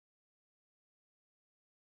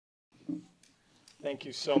Thank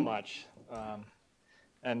you so much.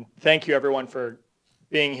 And thank you, everyone, for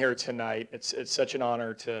being here tonight. It's such an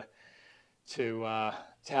honor to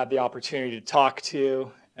have the opportunity to talk to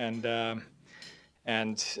you and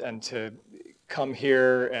to come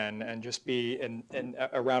here and just be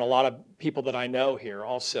around a lot of people that I know here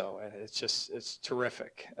also. And it's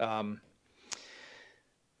terrific. To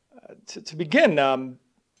begin,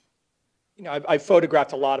 I've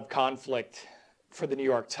photographed a lot of conflict for the New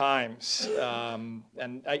York Times,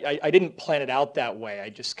 and I didn't plan it out that way. I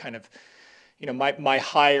just kind of, my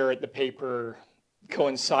hire at the paper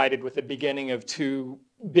coincided with the beginning of two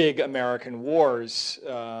big American wars,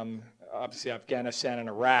 obviously Afghanistan and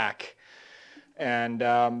Iraq. And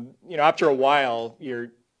after a while,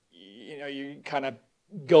 you're kind of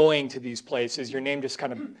going to these places. Your name just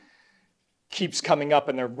kind of keeps coming up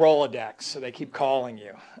in their Rolodex, so they keep calling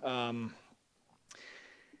you.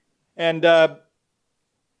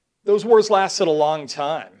 Those wars lasted a long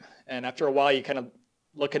time, and after a while you kind of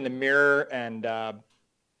look in the mirror and, at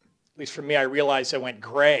least for me, I realized I went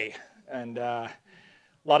gray, and a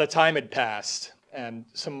lot of time had passed, and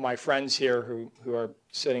some of my friends here who are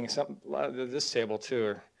sitting at this table too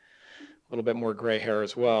are a little bit more gray hair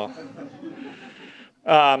as well.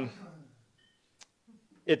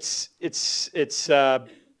 It's a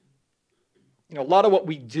lot of what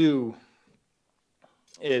we do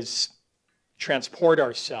is transport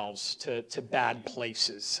ourselves to bad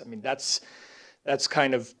places. I mean, that's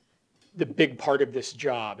kind of the big part of this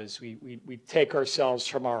job is we take ourselves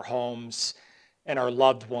from our homes and our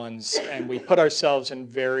loved ones and we put ourselves in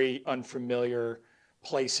very unfamiliar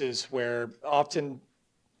places where often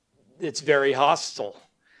it's very hostile.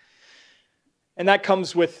 And that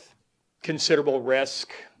comes with considerable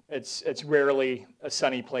risk. It's rarely a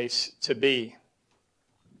sunny place to be.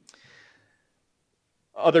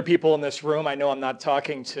 Other people in this room, I know I'm not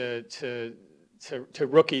talking to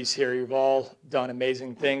rookies here. You've all done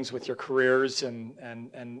amazing things with your careers, and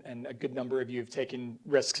a good number of you have taken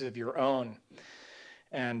risks of your own.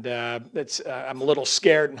 And I'm a little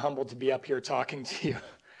scared and humbled to be up here talking to you.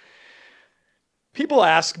 People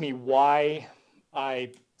ask me why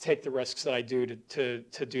I take the risks that I do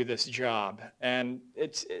to do this job, and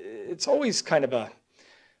it's always kind of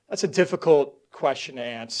that's a difficult question to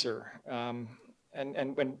answer.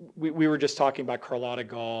 And when we were just talking about Carlotta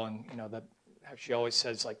Gall, and that how she always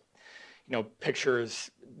says, like, picture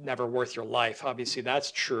is never worth your life. Obviously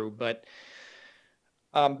that's true, but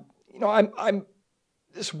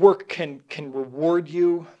this work can reward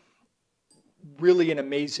you really in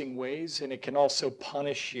amazing ways, and it can also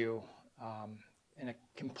punish you in a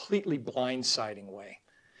completely blindsiding way.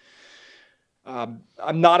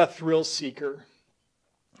 I'm not a thrill seeker.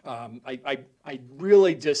 I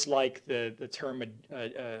really dislike the term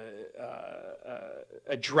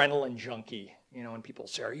adrenaline junkie. When people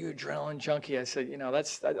say, "Are you an adrenaline junkie?" I say,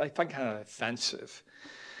 I find kind of offensive.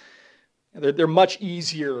 They're much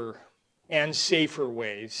easier and safer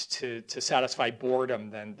ways to satisfy boredom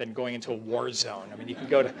than going into a war zone. I mean, you can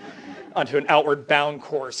go onto an outward bound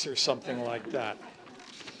course or something like that.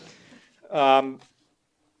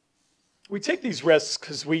 We take these risks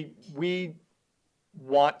because we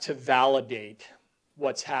want to validate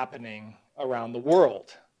what's happening around the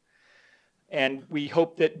world. And we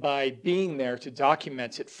hope that by being there to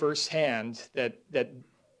document it firsthand, that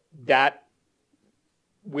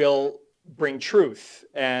will bring truth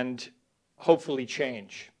and hopefully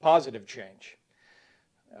change, positive change.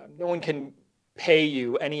 No one can pay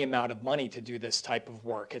you any amount of money to do this type of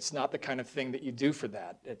work. It's not the kind of thing that you do for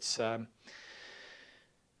that.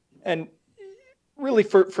 And really,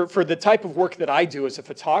 for the type of work that I do as a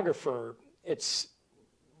photographer, it's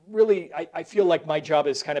really, I feel like my job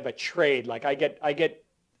is kind of a trade. Like I'm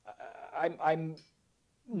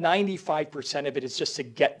 95% of it is just to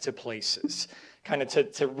get to places, kind of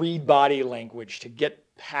to read body language, to get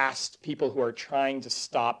past people who are trying to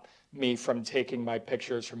stop me from taking my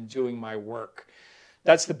pictures, from doing my work.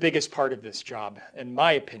 That's the biggest part of this job, in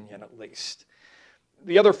my opinion, at least.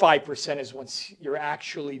 The other 5% is once you're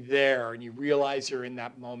actually there and you realize you're in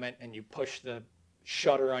that moment and you push the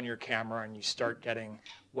shutter on your camera and you start getting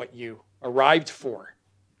what you arrived for.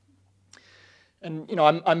 And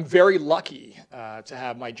I'm very lucky to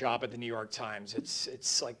have my job at the New York Times.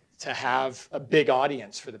 It's like to have a big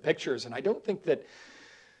audience for the pictures, and I don't think that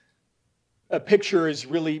a picture is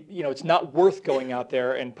really, it's not worth going out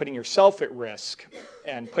there and putting yourself at risk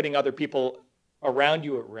and putting other people around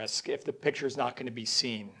you at risk if the picture is not going to be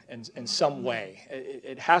seen in some way.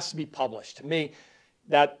 It has to be published. To me,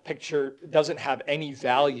 that picture doesn't have any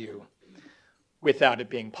value without it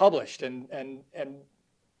being published. And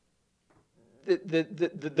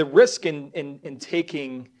the risk in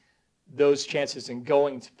taking those chances and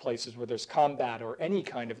going to places where there's combat or any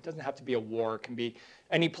kind of, it doesn't have to be a war, it can be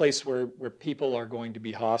any place where people are going to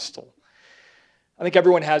be hostile. I think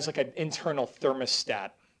everyone has like an internal thermostat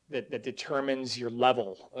that determines your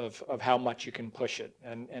level of how much you can push it.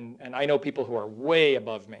 And I know people who are way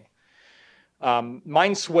above me.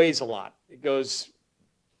 Mine sways a lot. It goes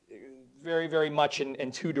very, very much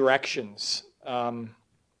in two directions. In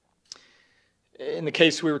the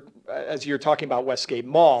case as you were talking about Westgate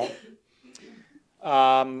Mall,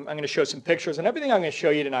 I'm going to show some pictures, and everything I'm going to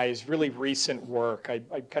show you tonight is really recent work.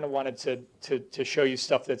 I kind of wanted to show you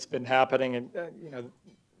stuff that's been happening in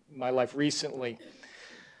my life recently.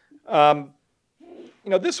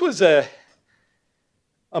 This was a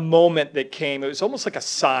moment that came. It was almost like a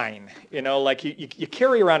sign. Like you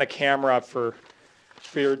carry around a camera for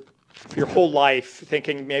your whole life,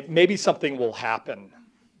 thinking maybe something will happen.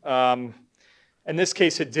 In this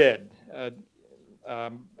case, it did.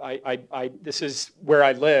 This is where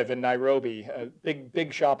I live in Nairobi, a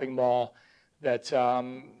big shopping mall that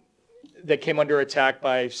came under attack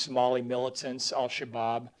by Somali militants,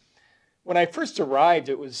 Al-Shabaab. When I first arrived,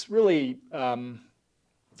 it was really,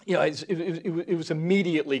 it was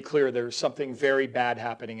immediately clear there was something very bad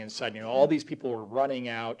happening inside. All these people were running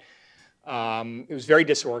out. It was very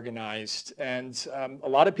disorganized, and a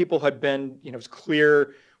lot of people had been, it was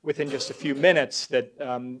clear within just a few minutes that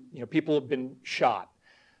people had been shot.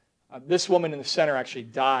 This woman in the center actually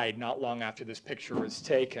died not long after this picture was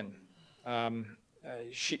taken.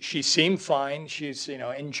 She seemed fine. She's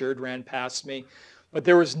injured, ran past me, but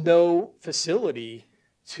there was no facility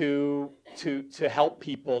to help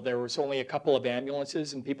people. There was only a couple of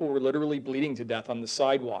ambulances, and people were literally bleeding to death on the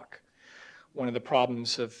sidewalk. One of the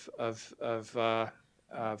problems of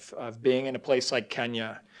being in a place like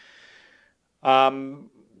Kenya.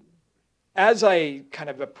 As I kind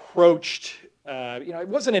of approached, it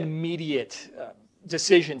wasn't an immediate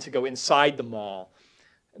decision to go inside the mall.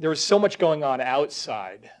 There was so much going on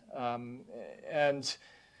outside, and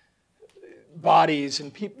bodies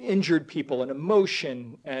and injured people and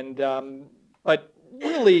emotion, but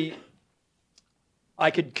really,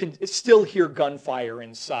 I could still hear gunfire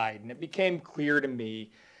inside, and it became clear to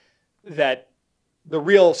me that the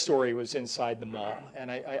real story was inside the mall, and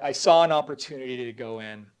I saw an opportunity to go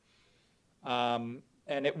in. And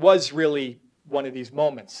it was really one of these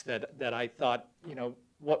moments that I thought,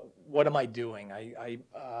 what am I doing?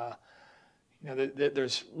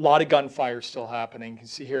 There's a lot of gunfire still happening. You can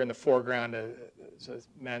see here in the foreground, a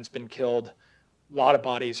man's been killed, a lot of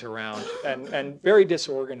bodies around, and very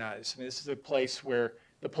disorganized. This is a place where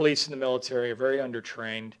the police and the military are very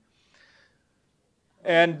undertrained.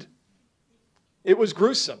 And it was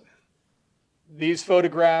gruesome. These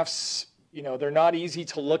photographs, they're not easy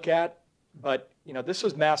to look at. But, this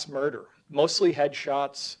was mass murder, mostly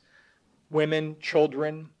headshots, women,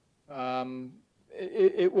 children.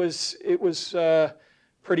 It was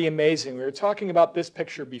pretty amazing. We were talking about this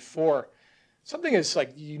picture before. Something is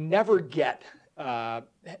like you never get that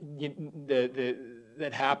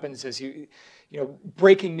happens as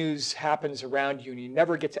breaking news happens around you, and you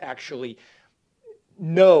never get to actually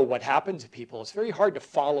know what happened to people. It's very hard to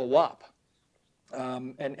follow up.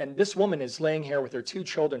 And this woman is laying here with her two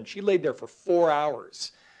children. She laid there for 4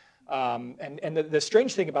 hours. And the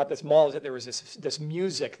strange thing about this mall is that there was this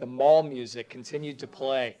music, the mall music, continued to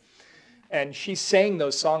play. And she sang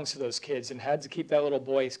those songs to those kids and had to keep that little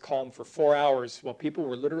boy calm for 4 hours while people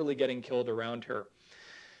were literally getting killed around her.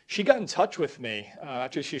 She got in touch with me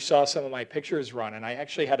after she saw some of my pictures run, and I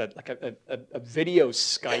actually had a video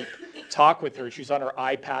Skype talk with her. She was on her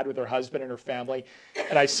iPad with her husband and her family,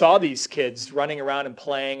 and I saw these kids running around and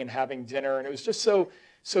playing and having dinner, and it was just so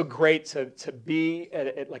great to be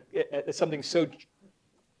at something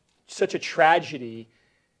such a tragedy,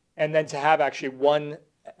 and then to have actually one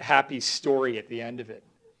happy story at the end of it.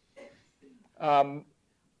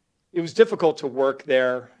 It was difficult to work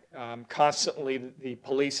there. Constantly the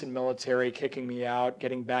police and military kicking me out,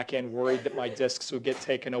 getting back in, worried that my discs would get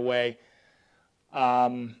taken away.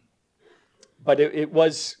 But it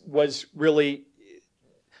was really,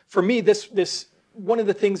 for me, this one of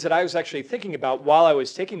the things that I was actually thinking about while I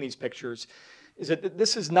was taking these pictures is that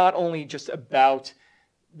this is not only just about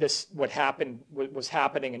what was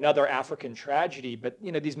happening, another African tragedy, but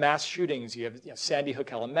these mass shootings. You have Sandy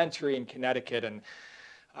Hook Elementary in Connecticut, and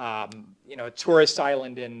a tourist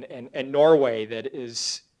island in Norway that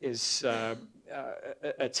is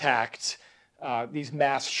attacked. These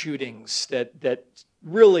mass shootings that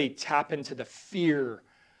really tap into the fear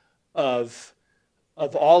of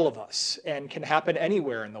all of us and can happen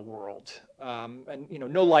anywhere in the world. and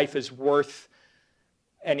no life is worth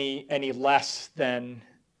any less than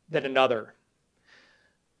another.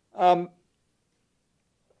 I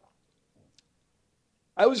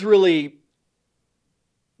was really,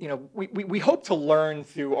 we hope to learn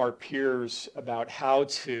through our peers about how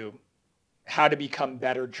to become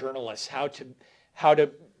better journalists, how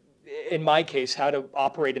to, in my case, how to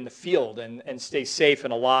operate in the field and stay safe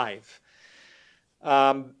and alive.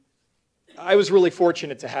 I was really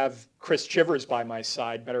fortunate to have Chris Chivers by my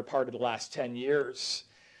side, better part of the last 10 years.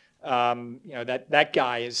 That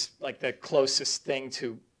guy is like the closest thing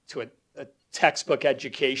to a textbook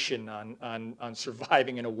education on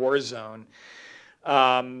surviving in a war zone.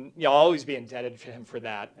 I'll always be indebted to him for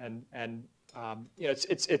that. And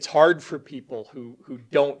it's hard for people who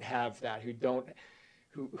don't have that, who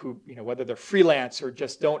whether they're freelance or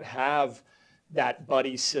just don't have that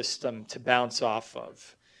buddy system to bounce off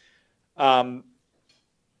of.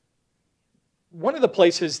 One of the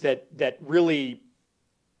places that really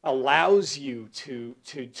allows you to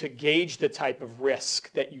gauge the type of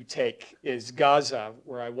risk that you take is Gaza,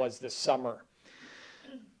 where I was this summer.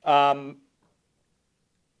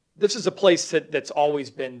 This is a place that's always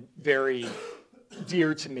been very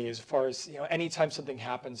dear to me, as far as, anytime something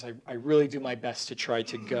happens, I really do my best to try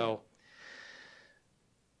to go.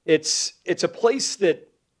 It's a place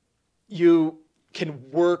that you can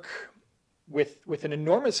work with an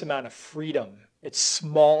enormous amount of freedom. It's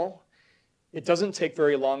small. It doesn't take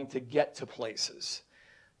very long to get to places.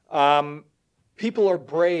 People are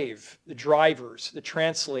brave, the drivers, the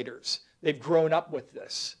translators. They've grown up with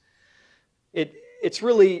this. It's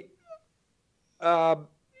really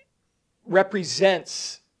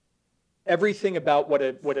represents everything about what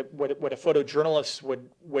a photojournalist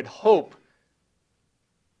would hope,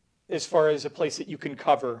 as far as a place that you can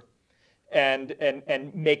cover and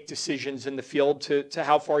make decisions in the field to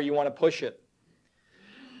how far you want to push it.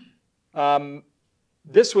 I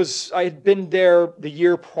had been there the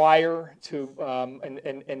year prior to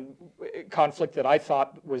and conflict that I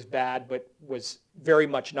thought was bad, but was very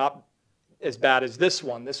much not as bad as this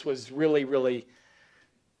one. This was really, really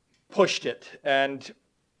pushed it. And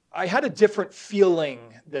I had a different feeling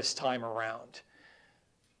this time around.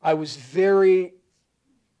 I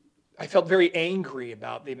felt very angry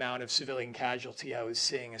about the amount of civilian casualty I was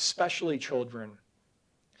seeing, especially children.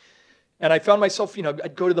 And I found myself,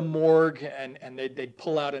 I'd go to the morgue and they'd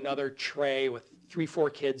pull out another tray with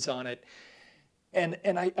 3-4 kids on it. And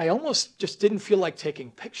I almost just didn't feel like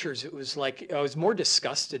taking pictures. It was like I was more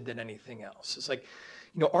disgusted than anything else. It's like,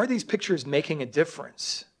 are these pictures making a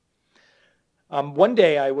difference? One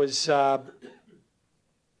day I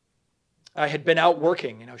had been out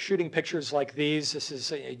working, shooting pictures like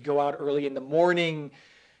these. You go out early in the morning.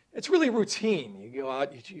 It's really routine. You go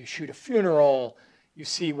out, you shoot a funeral. You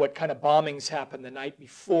see what kind of bombings happened the night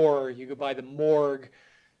before. You go by the morgue.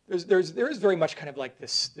 There is very much kind of like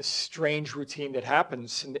this strange routine that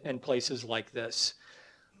happens in places like this.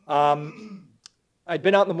 I'd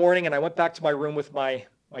been out in the morning, and I went back to my room with my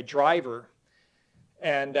driver,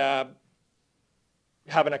 and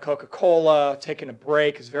having a Coca-Cola, taking a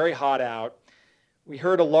break. It's very hot out. We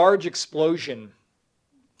heard a large explosion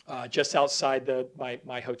just outside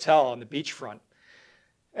my hotel on the beachfront,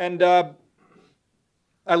 and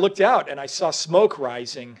I looked out and I saw smoke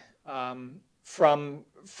rising from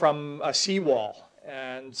a seawall,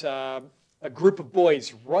 and a group of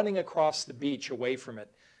boys running across the beach away from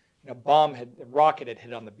it. A rocket had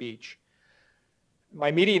hit on the beach. My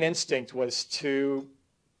immediate instinct was to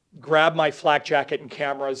grab my flak jacket and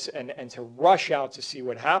cameras and to rush out to see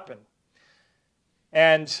what happened.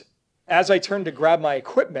 And as I turned to grab my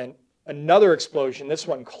equipment, another explosion, this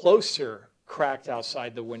one closer, cracked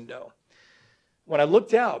outside the window. When I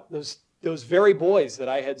looked out, those very boys that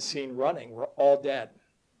I had seen running were all dead,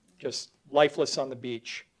 just lifeless on the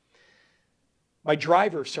beach. My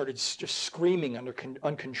driver started just screaming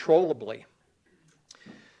uncontrollably.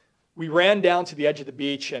 We ran down to the edge of the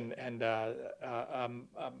beach, and I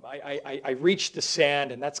reached the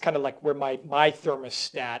sand, and that's kind of like where my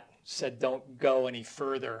thermostat said don't go any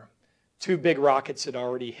further. 2 big rockets had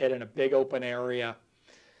already hit in a big open area.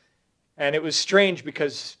 And it was strange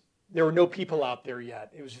because there were no people out there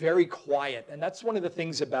yet. It was very quiet. And that's one of the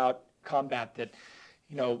things about combat that,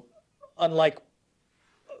 unlike,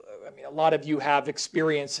 a lot of you have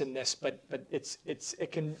experience in this, but it's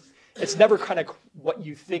never kind of what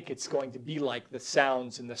you think it's going to be like, the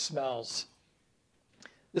sounds and the smells.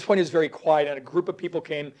 This point is very quiet, and a group of people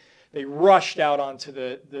came. They rushed out onto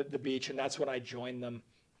the beach, and that's when I joined them.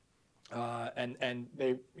 And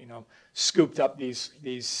they, scooped up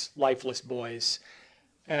these lifeless boys.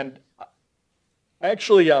 And I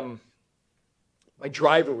actually My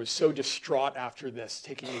driver was so distraught after this,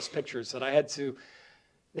 taking these pictures, that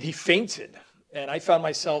he fainted. And I found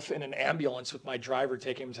myself in an ambulance with my driver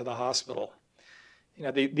taking him to the hospital. You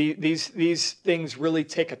know, these things really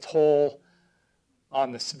take a toll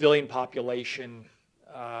on the civilian population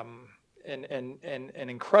in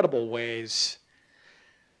incredible ways.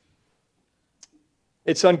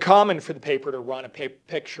 It's uncommon for the paper to run a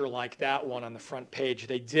picture like that one on the front page.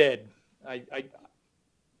 They did.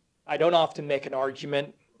 I don't often make an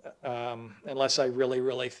argument unless I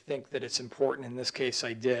really think that it's important. In this case,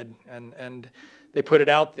 I did, and they put it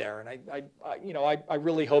out there. And I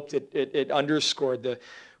really hoped it underscored the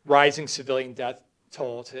rising civilian death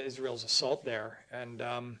toll to Israel's assault there. And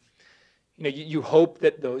you hope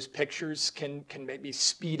that those pictures can maybe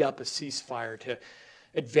speed up a ceasefire to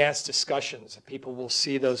advance discussions. People will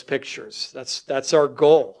see those pictures. That's our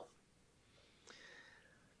goal.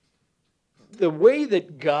 The way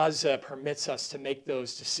that Gaza permits us to make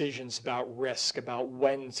those decisions about risk, about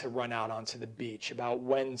when to run out onto the beach, about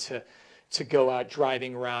when to go out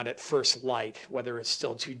driving around at first light, whether it's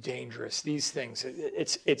still too dangerous, these things,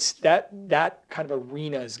 it's that kind of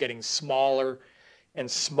arena is getting smaller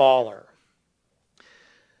and smaller.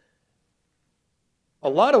 A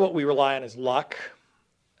lot of what we rely on is luck.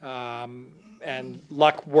 And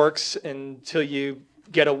luck works until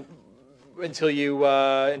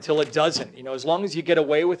it doesn't. You know, as long as you get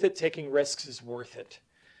away with it, taking risks is worth it.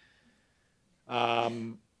 I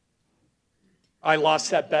lost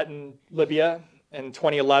that bet in Libya in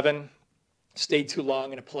 2011. Stayed too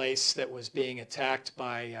long in a place that was being attacked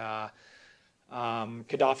by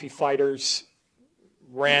Gaddafi fighters.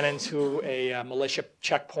 Ran into a militia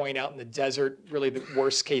checkpoint out in the desert. Really, the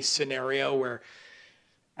worst case scenario where,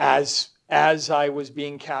 as I was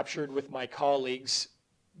being captured with my colleagues,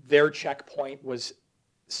 their checkpoint was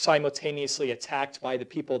simultaneously attacked by the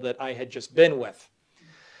people that I had just been with.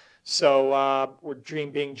 So we're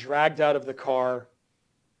being dragged out of the car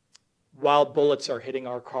while bullets are hitting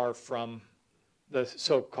our car from the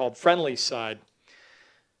so-called friendly side.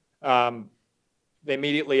 They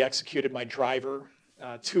immediately executed my driver.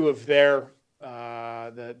 Two of the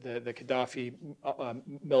Gaddafi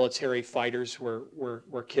military fighters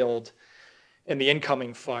were killed in the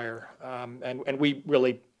incoming fire, and we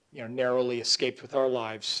really narrowly escaped with our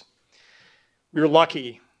lives. We were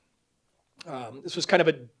lucky. This was kind of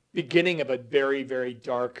a beginning of a very, very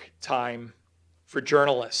dark time for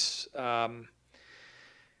journalists.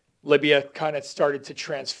 Libya kind of started to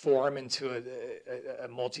transform into a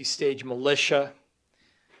multi-stage militia.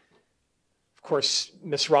 Of course,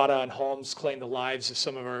 Misrata and Holmes claimed the lives of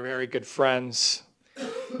some of our very good friends.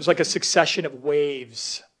 It was like a succession of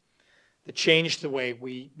waves that changed the way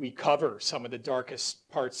we cover some of the darkest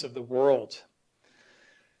parts of the world.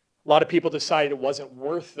 A lot of people decided it wasn't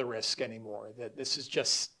worth the risk anymore, that this is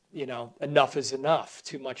just, enough is enough.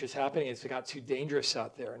 Too much is happening. It's got too dangerous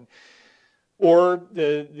out there. Or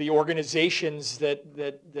the organizations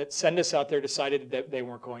that send us out there decided that they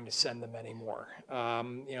weren't going to send them anymore.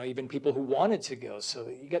 Even people who wanted to go. So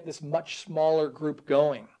you get this much smaller group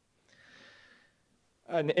going.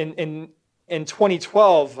 And in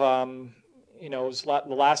 2012, it was the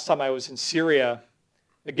last time I was in Syria,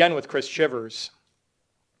 again with Chris Chivers.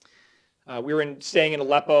 We were staying in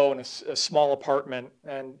Aleppo in a small apartment,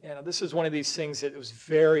 and this is one of these things that it was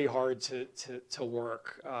very hard to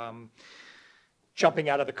work. Jumping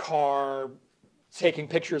out of the car, taking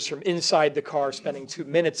pictures from inside the car, spending 2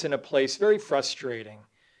 minutes in a place, very frustrating.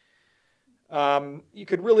 You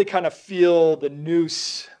could really kind of feel the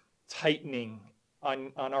noose tightening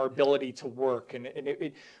on our ability to work. And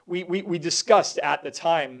we discussed at the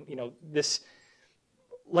time,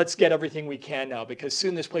 let's get everything we can now, because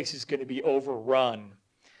soon this place is going to be overrun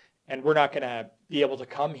and we're not going to be able to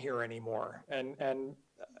come here anymore. And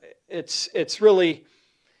it's really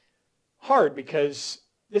hard, because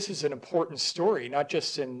this is an important story, not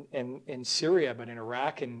just in Syria, but in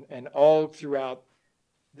Iraq and all throughout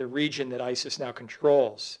the region that ISIS now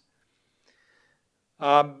controls.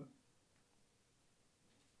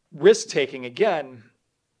 Risk-taking, again,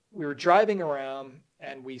 we were driving around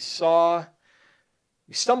and we stumbled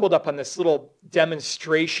up on this little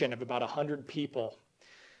demonstration of about 100 people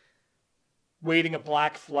waving a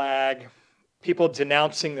black flag, people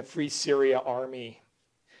denouncing the Free Syria Army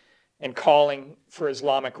and calling for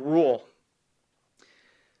Islamic rule.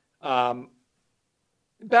 Bad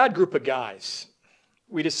group of guys.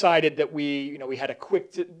 We decided that we had a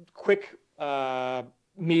quick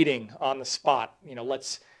meeting on the spot.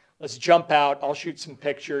 Let's jump out. I'll shoot some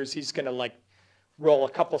pictures. He's going to roll a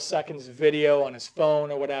couple seconds of video on his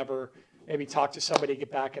phone or whatever. Maybe talk to somebody,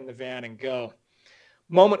 get back in the van and go.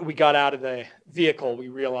 moment we got out of the vehicle, we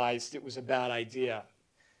realized it was a bad idea.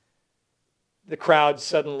 The crowd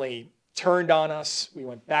suddenly turned on us. We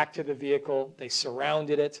went back to the vehicle. They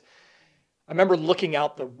surrounded it. I remember looking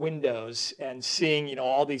out the windows and seeing,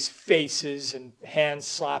 all these faces and hands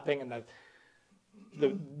slapping and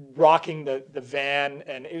the rocking the van,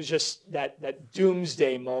 and it was just that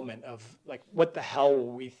doomsday moment of like, what the hell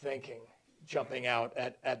were we thinking jumping out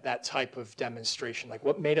at that type of demonstration? Like,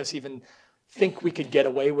 what made us even think we could get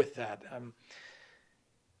away with that?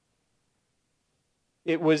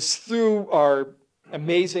 It was through our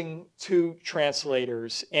amazing 2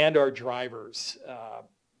 translators and our drivers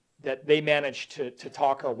that they managed to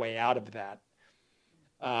talk our way out of that.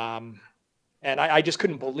 And I just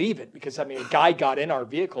couldn't believe it, because, a guy got in our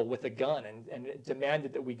vehicle with a gun and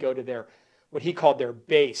demanded that we go to what he called their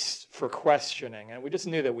base for questioning. And we just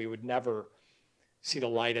knew that we would never see the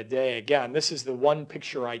light of day again. This is the one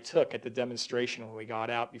picture I took at the demonstration when we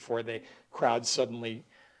got out before the crowd suddenly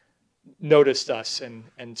noticed us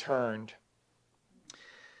and turned.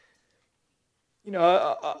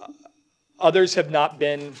 Others have not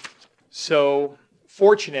been so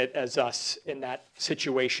fortunate as us in that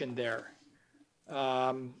situation there.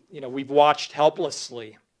 We've watched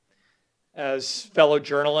helplessly as fellow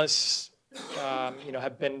journalists,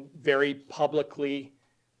 have been very publicly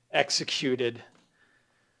executed.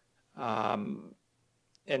 And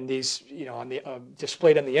these,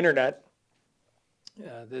 displayed on the internet,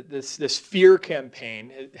 this fear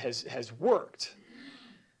campaign has worked.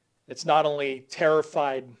 It's not only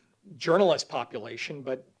terrified journalist population,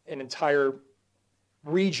 but an entire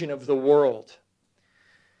region of the world.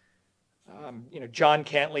 John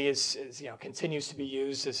Cantley is continues to be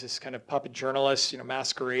used as this kind of puppet journalist,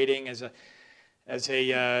 masquerading as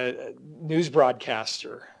a news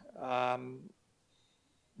broadcaster.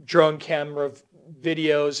 Drone camera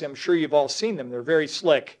videos, I'm sure you've all seen them. They're very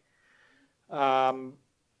slick. And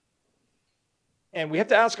we have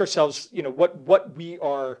to ask ourselves, what we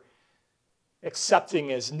are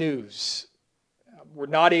accepting as news. We're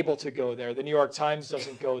not able to go there. The New York Times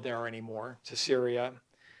doesn't go there anymore, to Syria.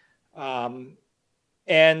 How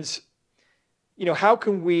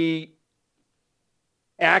can we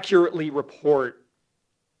accurately report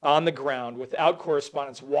on the ground without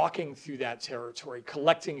correspondents walking through that territory,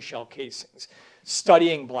 collecting shell casings,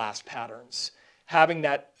 studying blast patterns, having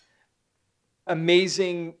that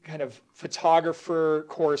amazing kind of photographer,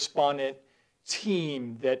 correspondent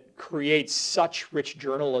team that creates such rich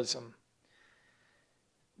journalism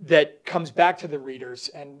that comes back to the readers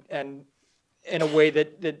and in a way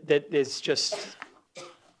that is just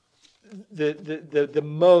the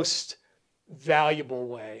most valuable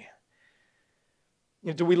way.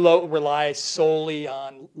 Do we rely solely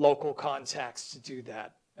on local contacts to do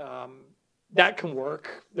that? That can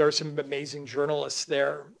work. There are some amazing journalists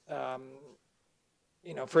there.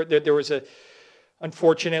 There was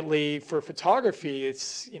unfortunately for photography,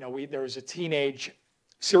 there was a teenage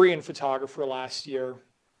Syrian photographer last year.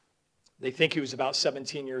 They think he was about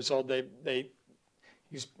 17 years old.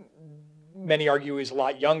 Many argue he's a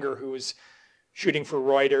lot younger, who was shooting for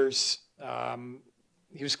Reuters.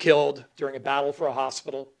 He was killed during a battle for a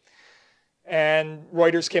hospital. And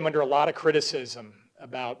Reuters came under a lot of criticism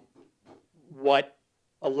about what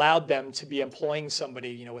allowed them to be employing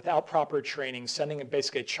somebody, without proper training, sending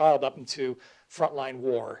basically a child up into frontline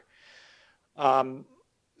war.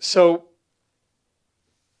 So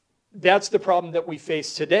that's the problem that we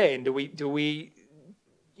face today. And we're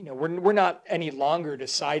not any longer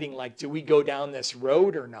deciding, like, do we go down this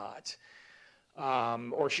road or not?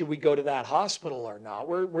 Or should we go to that hospital or not?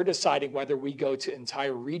 We're deciding whether we go to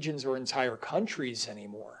entire regions or entire countries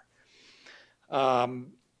anymore.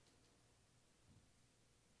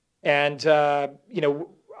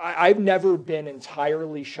 I've never been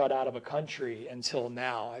entirely shut out of a country until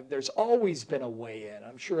now. There's always been a way in.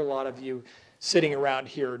 I'm sure a lot of you sitting around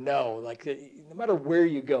here know, like, no matter where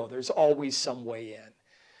you go, there's always some way in.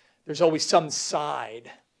 There's always some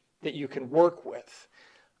side that you can work with.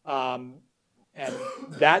 And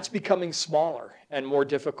that's becoming smaller and more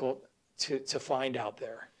difficult to find out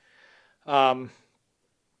there.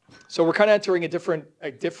 So we're kind of entering a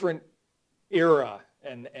different era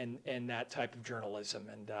in that type of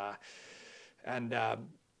journalism, and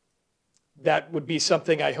that would be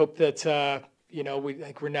something I hope that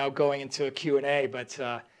we're now going into a Q&A, but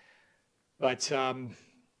I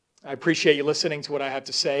appreciate you listening to what I have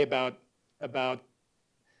to say about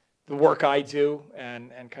the work I do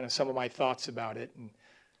and kind of some of my thoughts about it, and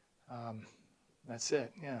that's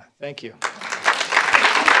it. Yeah, thank you.